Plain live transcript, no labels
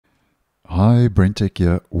Hi, BrenTech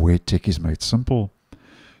here, where tech is made simple.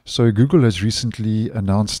 So Google has recently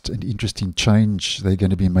announced an interesting change they're going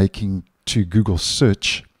to be making to Google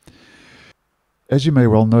search. As you may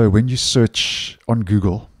well know, when you search on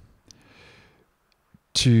Google,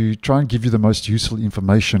 to try and give you the most useful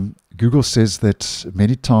information, Google says that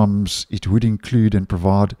many times it would include and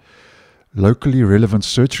provide locally relevant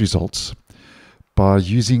search results by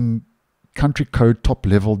using country code top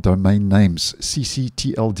level domain names,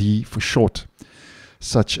 ccTLD for short,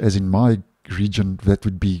 such as in my region that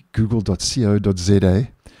would be google.co.za,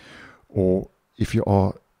 or if you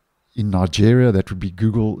are in Nigeria that would be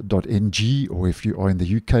google.ng, or if you are in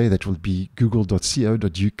the UK that will be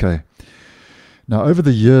google.co.uk. Now over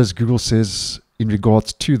the years, Google says in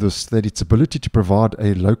regards to this that its ability to provide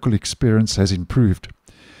a local experience has improved.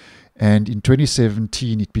 And in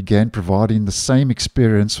 2017, it began providing the same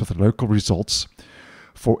experience with local results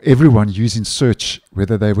for everyone using search,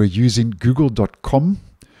 whether they were using google.com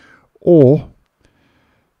or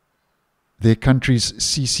their country's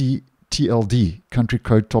ccTLD, country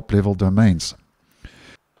code top level domains.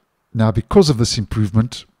 Now, because of this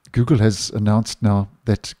improvement, Google has announced now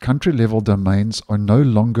that country level domains are no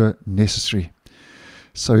longer necessary.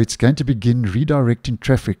 So it's going to begin redirecting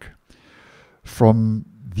traffic from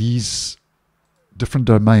these different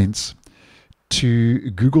domains to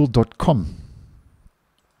google.com.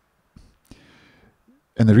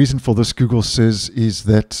 And the reason for this, Google says, is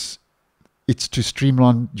that it's to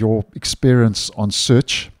streamline your experience on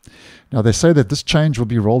search. Now they say that this change will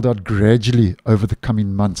be rolled out gradually over the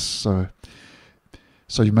coming months. So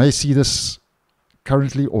you may see this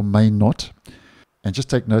currently or may not. And just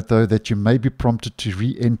take note though that you may be prompted to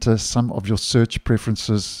re-enter some of your search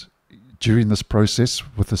preferences during this process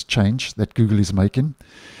with this change that Google is making.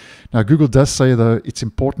 Now Google does say though it's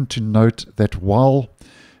important to note that while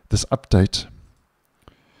this update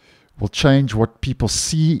will change what people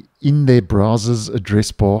see in their browser's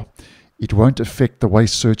address bar, it won't affect the way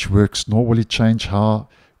search works, nor will it change how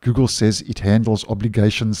Google says it handles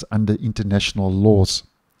obligations under international laws.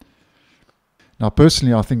 Now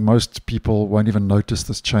personally, I think most people won't even notice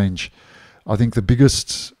this change. I think the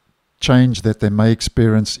biggest change that they may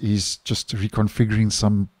experience is just reconfiguring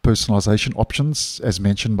some personalization options as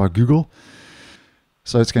mentioned by Google.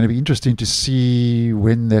 So it's going to be interesting to see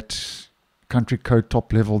when that country code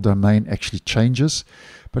top level domain actually changes.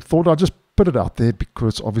 But thought I'd just put it out there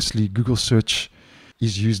because obviously Google search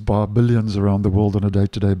is used by billions around the world on a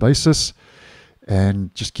day-to-day basis,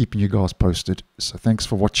 and just keeping you guys posted. So thanks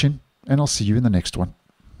for watching, and I'll see you in the next one.